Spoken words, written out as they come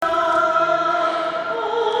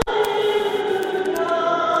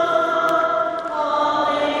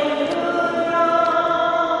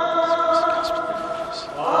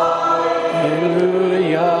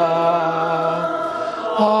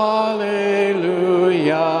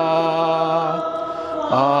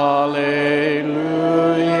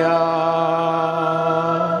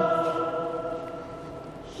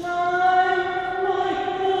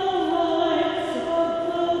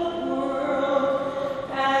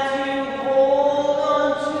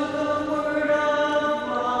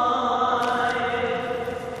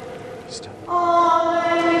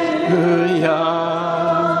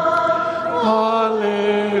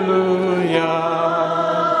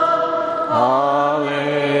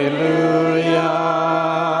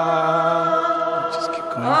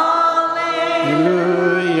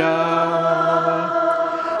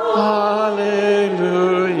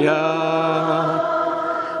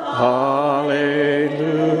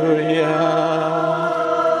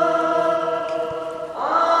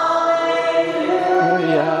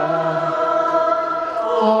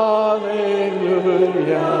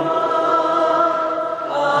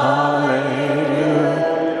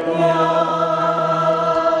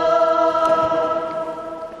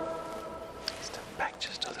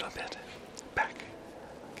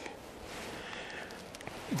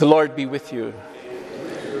The Lord be with you.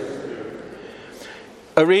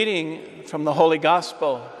 A reading from the Holy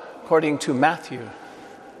Gospel according to Matthew.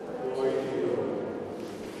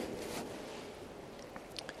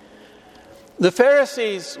 The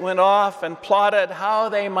Pharisees went off and plotted how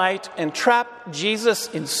they might entrap Jesus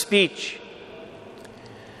in speech.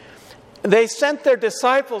 They sent their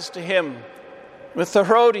disciples to him with the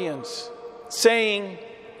Herodians, saying,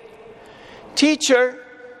 "Teacher,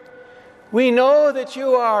 we know that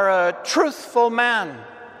you are a truthful man,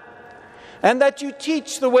 and that you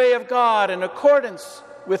teach the way of God in accordance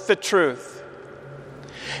with the truth.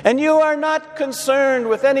 And you are not concerned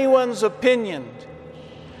with anyone's opinion,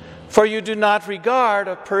 for you do not regard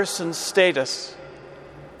a person's status.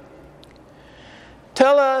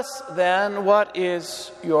 Tell us then, what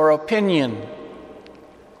is your opinion?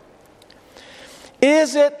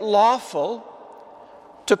 Is it lawful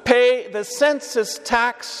to pay the census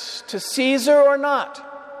tax to Caesar or not?"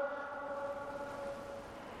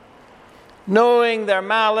 Knowing their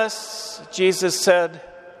malice, Jesus said,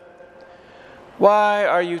 "Why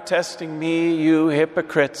are you testing me, you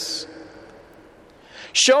hypocrites?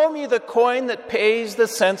 Show me the coin that pays the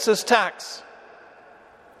census tax."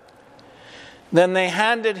 Then they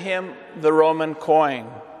handed him the Roman coin.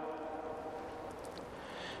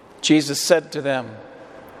 Jesus said to them,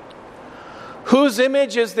 "Whose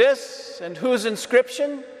image is this, and whose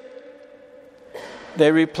inscription?"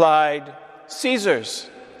 They replied, "Caesar's."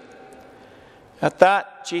 At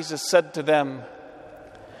that, Jesus said to them,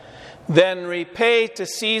 "Then repay to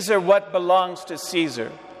Caesar what belongs to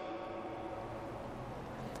Caesar,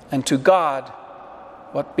 and to God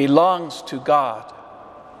what belongs to God."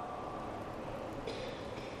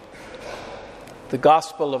 The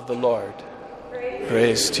Gospel of the Lord.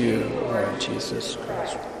 Praise to you, Lord Jesus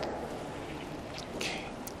Christ. Okay,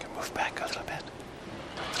 you can move back a little bit.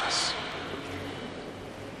 Yes.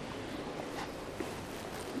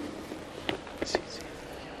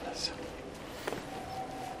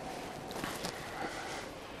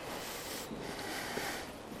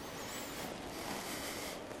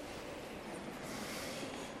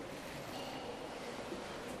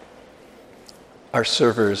 Our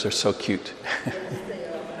servers are so cute.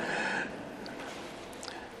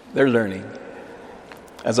 They're learning,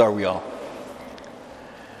 as are we all.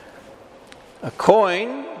 A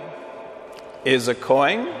coin is a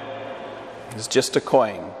coin. It's just a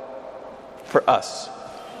coin for us.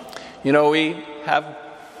 You know, we have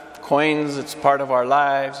coins. It's part of our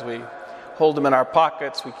lives. We hold them in our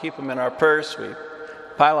pockets. We keep them in our purse. We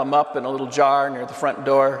pile them up in a little jar near the front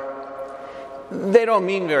door. They don't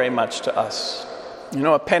mean very much to us. You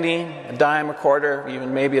know, a penny, a dime, a quarter,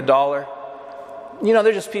 even maybe $1. You know,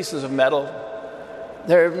 they're just pieces of metal.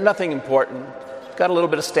 They're nothing important. Got a little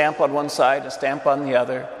bit of stamp on one side, a stamp on the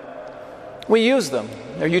other. We use them.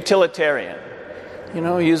 They're utilitarian. You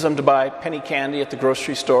know, we use them to buy penny candy at the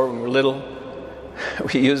grocery store when we're little.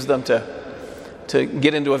 We use them to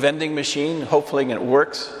get into a vending machine, hopefully it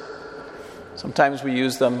works. Sometimes we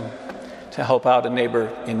use them to help out a neighbor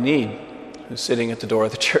in need who's sitting at the door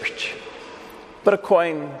of the church. But a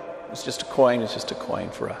coin is just a coin. It's just a coin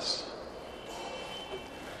for us.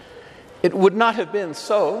 It would not have been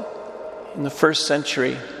so in the first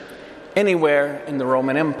century anywhere in the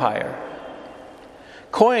Roman Empire.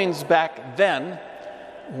 Coins back then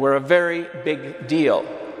were a very big deal.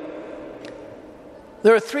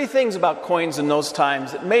 There are 3 things about coins in those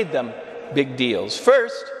times that made them big deals.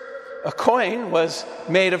 First, a coin was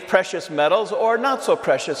made of precious metals or not so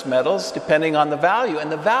precious metals, depending on the value.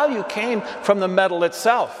 And the value came from the metal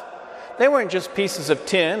itself. They weren't just pieces of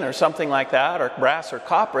tin or something like that, or brass or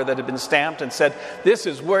copper that had been stamped and said, this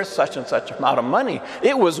is worth such and such amount of money.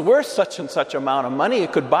 It was worth such and such amount of money.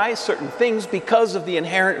 It could buy certain things because of the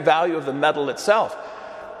inherent value of the metal itself.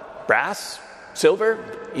 Brass, silver,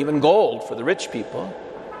 even gold for the rich people.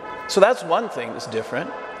 So that's one thing that's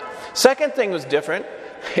different. Second thing was different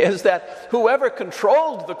is that whoever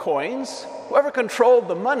controlled the coins, whoever controlled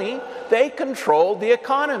the money, they controlled the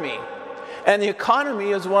economy. And the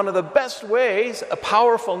economy is one of the best ways a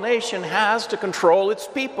powerful nation has to control its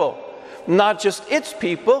people. Not just its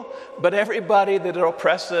people, but everybody that it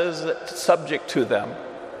oppresses that's subject to them.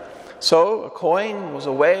 So a coin was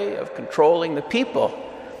a way of controlling the people,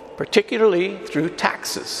 particularly through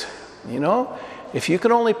taxes. You know, if you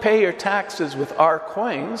can only pay your taxes with our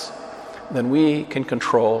coins, then we can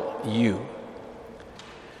control you.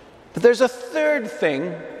 But there's a third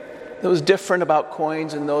thing that was different about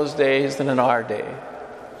coins in those days than in our day.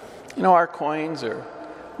 You know, our coins are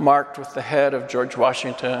marked with the head of George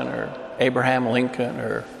Washington or Abraham Lincoln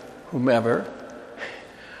or whomever.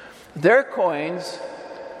 Their coins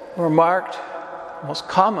were marked most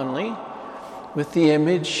commonly with the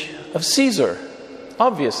image of Caesar,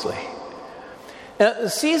 obviously. Now,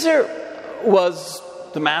 Caesar was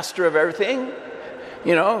the master of everything.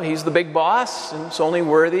 You know, he's the big boss, and it's only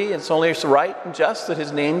worthy, it's only right and just that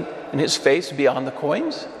his name and his face be on the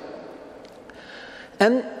coins.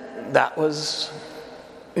 And that was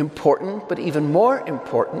important, but even more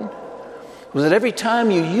important was that every time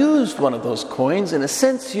you used one of those coins, in a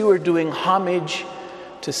sense you were doing homage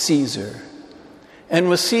to Caesar. And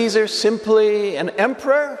was Caesar simply an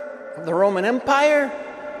emperor of the Roman Empire?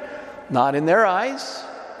 Not in their eyes.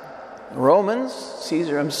 The Romans,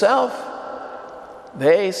 Caesar himself,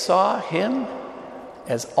 they saw him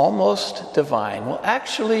as almost divine. Well,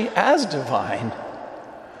 actually, as divine.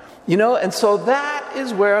 You know, and so that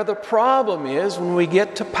is where the problem is when we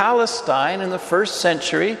get to Palestine in the first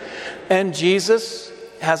century, and Jesus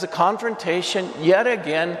has a confrontation yet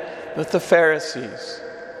again with the Pharisees.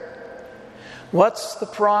 What's the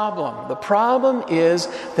problem? The problem is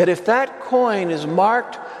that if that coin is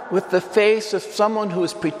marked with the face of someone who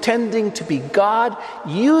is pretending to be God,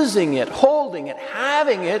 using it, holding it,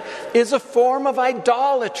 having it, is a form of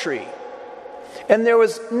idolatry. And there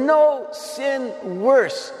was no sin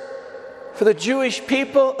worse for the Jewish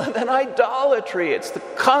people than idolatry. It's the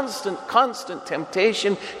constant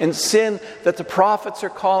temptation and sin that the prophets are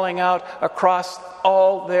calling out across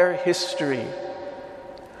all their history.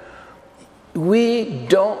 We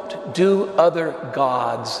don't do other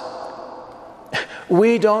gods.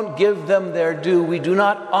 We don't give them their due. We do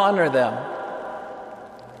not honor them.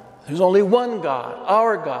 There's only one God,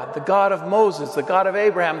 our God, the God of Moses, the God of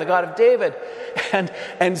Abraham, the God of David.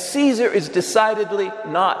 And Caesar is decidedly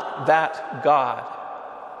not that God.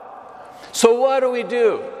 So what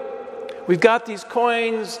do? We've got these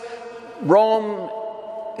coins. Rome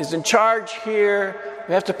is in charge here.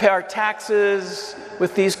 We have to pay our taxes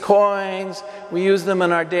with these coins. We use them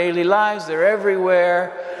in our daily lives. They're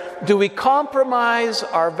everywhere. Do we compromise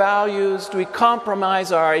our values? Do we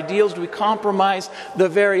compromise our ideals? Do we compromise the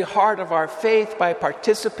very heart of our faith by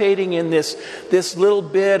participating in this little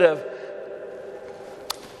bit of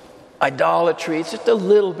idolatry? It's just a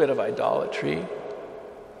little bit of idolatry.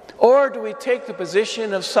 Or do we take the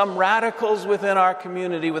position of some radicals within our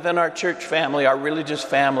community, within our church family, our religious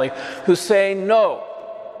family, who say, no,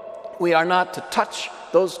 we are not to touch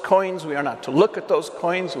those coins, we are not to look at those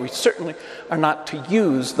coins, we certainly are not to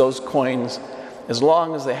use those coins as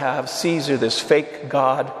long as they have Caesar, this fake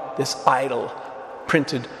god, this idol,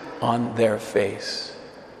 printed on their face.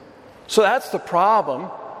 So that's the problem.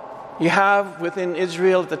 You have within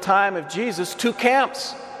Israel at the time of Jesus two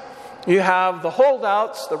camps. You have the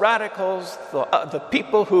holdouts, the radicals, the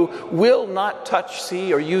people who will not touch,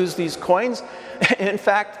 see, or use these coins. In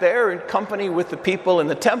fact, they're in company with the people in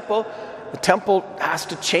the temple. The temple has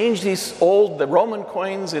to change the Roman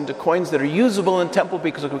coins into coins that are usable in the temple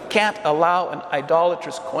because we can't allow an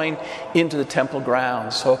idolatrous coin into the temple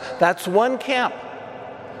grounds. So that's one camp.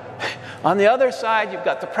 On the other side, you've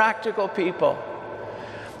got the practical people.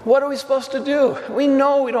 What are we supposed to do? We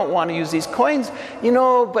know we don't want to use these coins,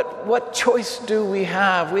 but what choice do we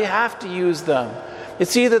have? We have to use them.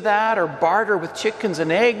 It's either that or barter with chickens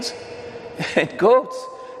and eggs and goats.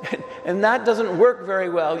 And that doesn't work very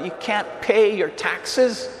well. You can't pay your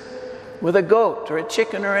taxes with a goat or a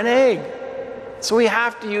chicken or an egg. So we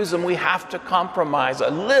have to use them. We have to compromise a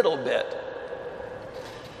little bit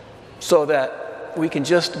so that we can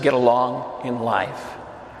just get along in life.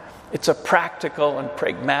 It's a practical and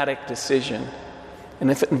pragmatic decision. And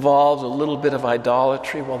if it involves a little bit of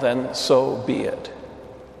idolatry, well then, so be it.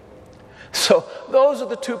 So those are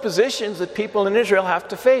the two positions that people in Israel have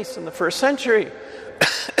to face in the first century.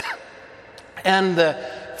 And the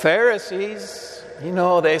Pharisees,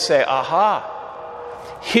 they say,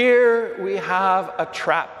 aha, here we have a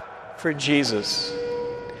trap for Jesus.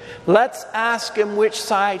 Let's ask him which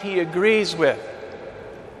side he agrees with.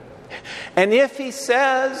 And if he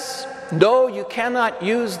says, no, you cannot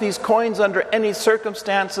use these coins under any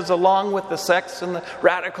circumstances along with the sects and the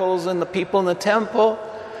radicals and the people in the temple,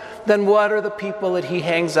 then what are the people that he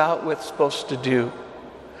hangs out with supposed to do?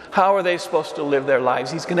 How are they supposed to live their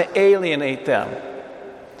lives? He's going to alienate them.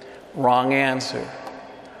 Wrong answer.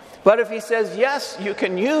 But if he says, yes, you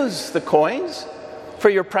can use the coins for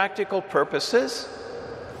your practical purposes,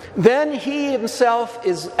 then he himself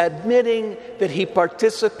is admitting that he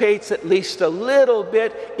participates at least a little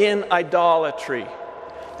bit in idolatry.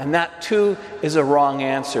 And that too is a wrong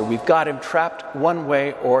answer. We've got him trapped one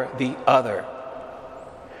way or the other.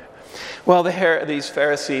 Well, these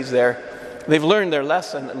Pharisees they've learned their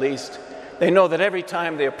lesson at least. They know that every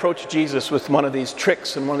time they approach Jesus with one of these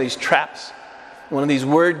tricks and one of these traps, one of these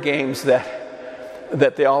word games,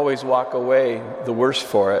 that they always walk away the worse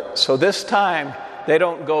for it. So this time, they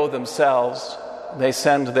don't go themselves. They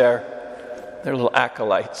send their little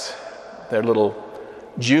acolytes, their little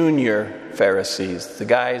junior Pharisees, the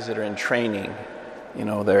guys that are in training.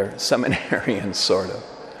 They're seminarians, sort of.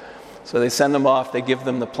 So they send them off. They give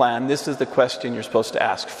them the plan. This is the question you're supposed to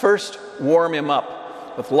ask. First, warm him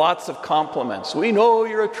up with lots of compliments. We know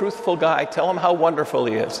you're a truthful guy. Tell him how wonderful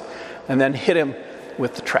he is. And then hit him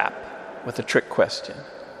with the trap, with the trick question.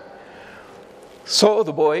 So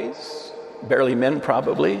the boys, barely men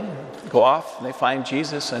probably, go off and they find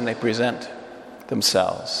Jesus and they present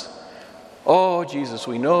themselves. Oh, Jesus,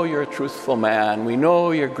 we know you're a truthful man. We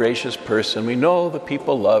know you're a gracious person. We know the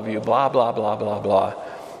people love you, blah, blah, blah, blah, blah.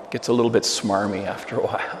 Gets a little bit smarmy after a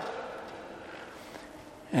while.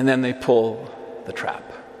 And then they pull the trap.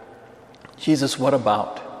 Jesus, what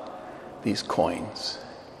about these coins?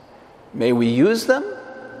 May we use them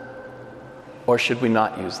or should we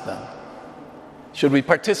not use them? Should we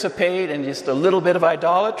participate in just a little bit of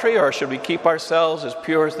idolatry, or should we keep ourselves as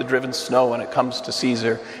pure as the driven snow when it comes to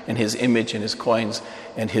Caesar and his image and his coins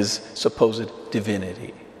and his supposed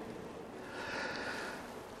divinity?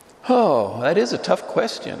 Oh, that is a tough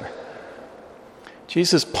question.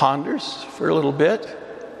 Jesus ponders for a little bit.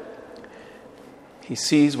 He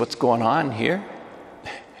sees what's going on here.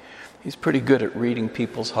 He's pretty good at reading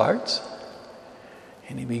people's hearts.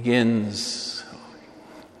 And he begins,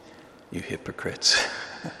 you hypocrites.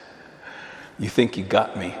 You think you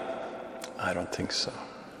got me? I don't think so.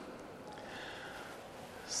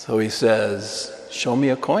 So he says, show me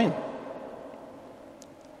a coin.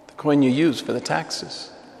 The coin you use for the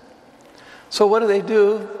taxes. So what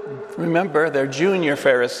do? Remember, they're junior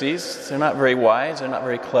Pharisees. They're not very wise. They're not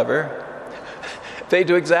very clever. They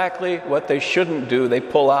do exactly what they shouldn't do. They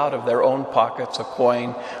pull out of their own pockets a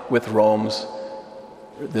coin with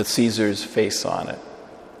the Caesar's face on it.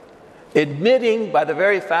 Admitting by the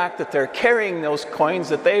very fact that they're carrying those coins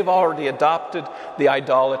that they've already adopted the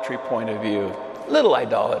idolatry point of view. Little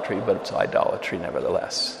idolatry, but it's idolatry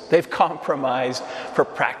nevertheless. They've compromised for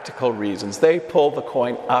practical reasons. They pull the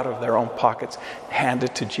coin out of their own pockets, hand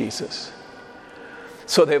it to Jesus.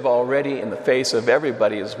 So they've already, in the face of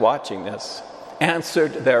everybody who's watching this,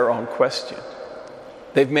 answered their own question.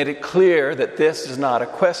 They've made it clear that this is not a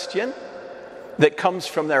question that comes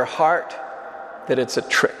from their heart, that it's a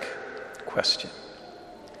trick question.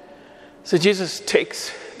 So Jesus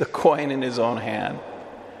takes the coin in his own hand.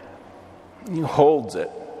 He holds it.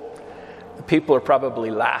 The people are probably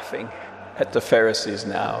laughing at the Pharisees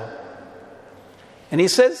now. And he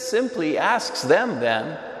asks them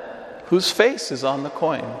then, whose face is on the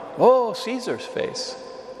coin? Oh, Caesar's face.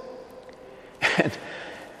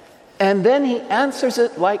 And then he answers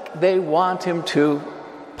it like they want him to,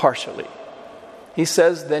 partially. He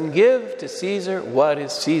says, then give to Caesar what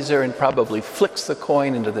is Caesar, and probably flicks the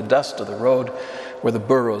coin into the dust of the road where the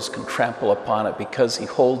burros can trample upon it, because he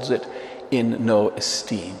holds it in no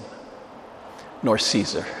esteem, nor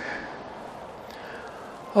Caesar.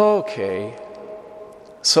 Okay,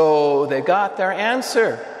 so they got their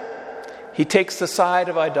answer. He takes the side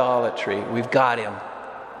of idolatry. We've got him.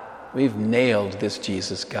 We've nailed this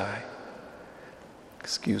Jesus guy.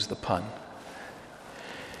 Excuse the pun.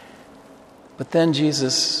 But then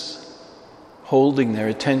Jesus, holding their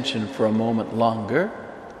attention for a moment longer,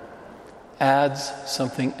 adds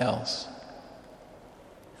something else.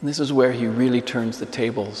 And this is where he really turns the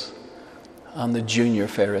tables on the junior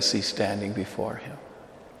Pharisee standing before him.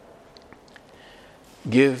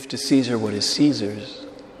 Give to Caesar what is Caesar's.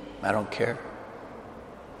 I don't care.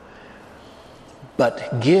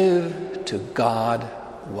 but give to God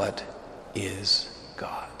what is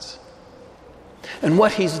God's. And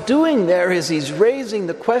what he's doing there is he's raising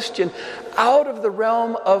the question out of the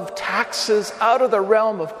realm of taxes, out of the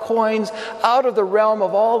realm of coins, out of the realm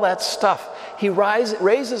of all that stuff. He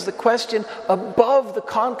raises the question above the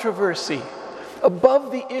controversy,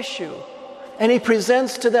 above the issue, and he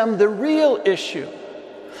presents to them the real issue.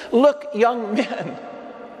 Look, young men,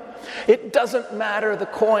 it doesn't matter the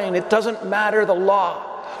coin, it doesn't matter the law.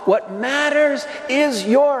 What matters is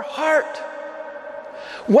your heart.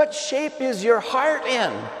 What shape is your heart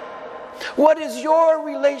in? What is your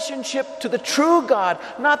relationship to the true God,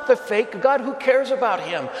 not the fake God? Who cares about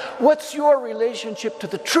him? What's your relationship to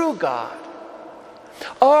the true God?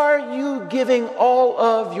 Are you giving all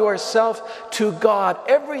of yourself to God?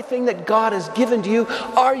 Everything that God has given to you,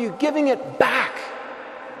 are you giving it back?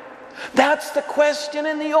 That's the question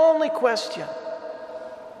and the only question.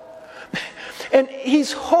 And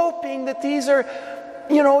he's hoping that these are,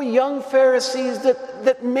 young Pharisees,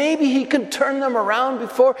 that maybe he can turn them around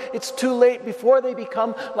before it's too late, before they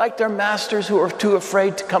become like their masters who are too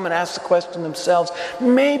afraid to come and ask the question themselves.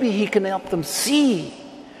 Maybe he can help them see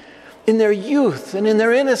in their youth and in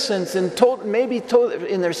their innocence, and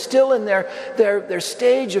still in their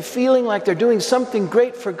stage of feeling like they're doing something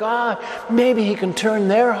great for God. Maybe he can turn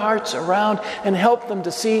their hearts around and help them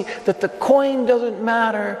to see that the coin doesn't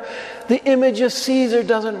matter, the image of Caesar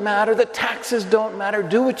doesn't matter, the taxes don't matter.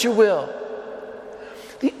 Do what you will.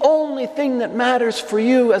 The only thing that matters for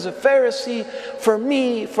you as a Pharisee, for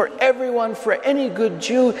me, for everyone, for any good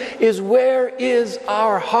Jew, is where is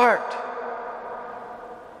our heart?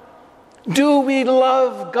 Do we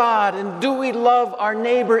love God, and do we love our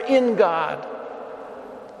neighbor in God?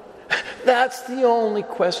 That's the only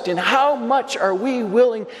question. How much are we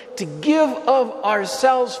willing to give of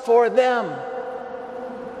ourselves for them?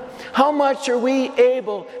 How much are we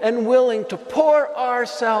able and willing to pour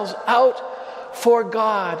ourselves out for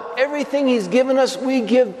God? Everything he's given us, we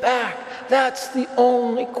give back. That's the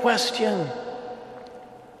only question.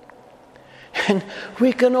 And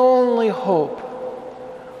we can only hope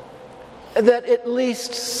that at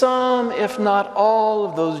least some, if not all,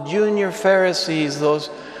 of those junior Pharisees, those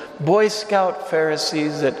Boy Scout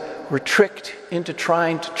Pharisees that were tricked into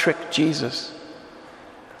trying to trick Jesus,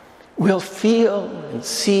 will feel and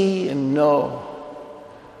see and know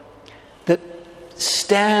that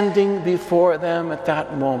standing before them at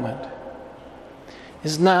that moment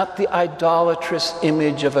is not the idolatrous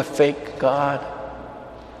image of a fake God,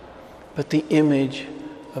 but the image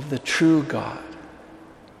of the true God.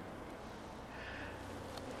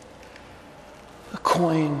 A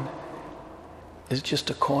coin is just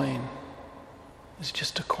a coin. It's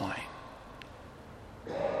just a coin.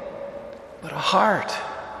 But a heart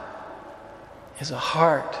is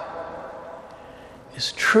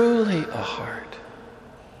truly a heart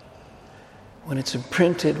when it's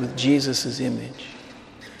imprinted with Jesus' image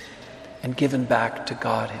and given back to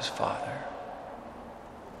God his Father.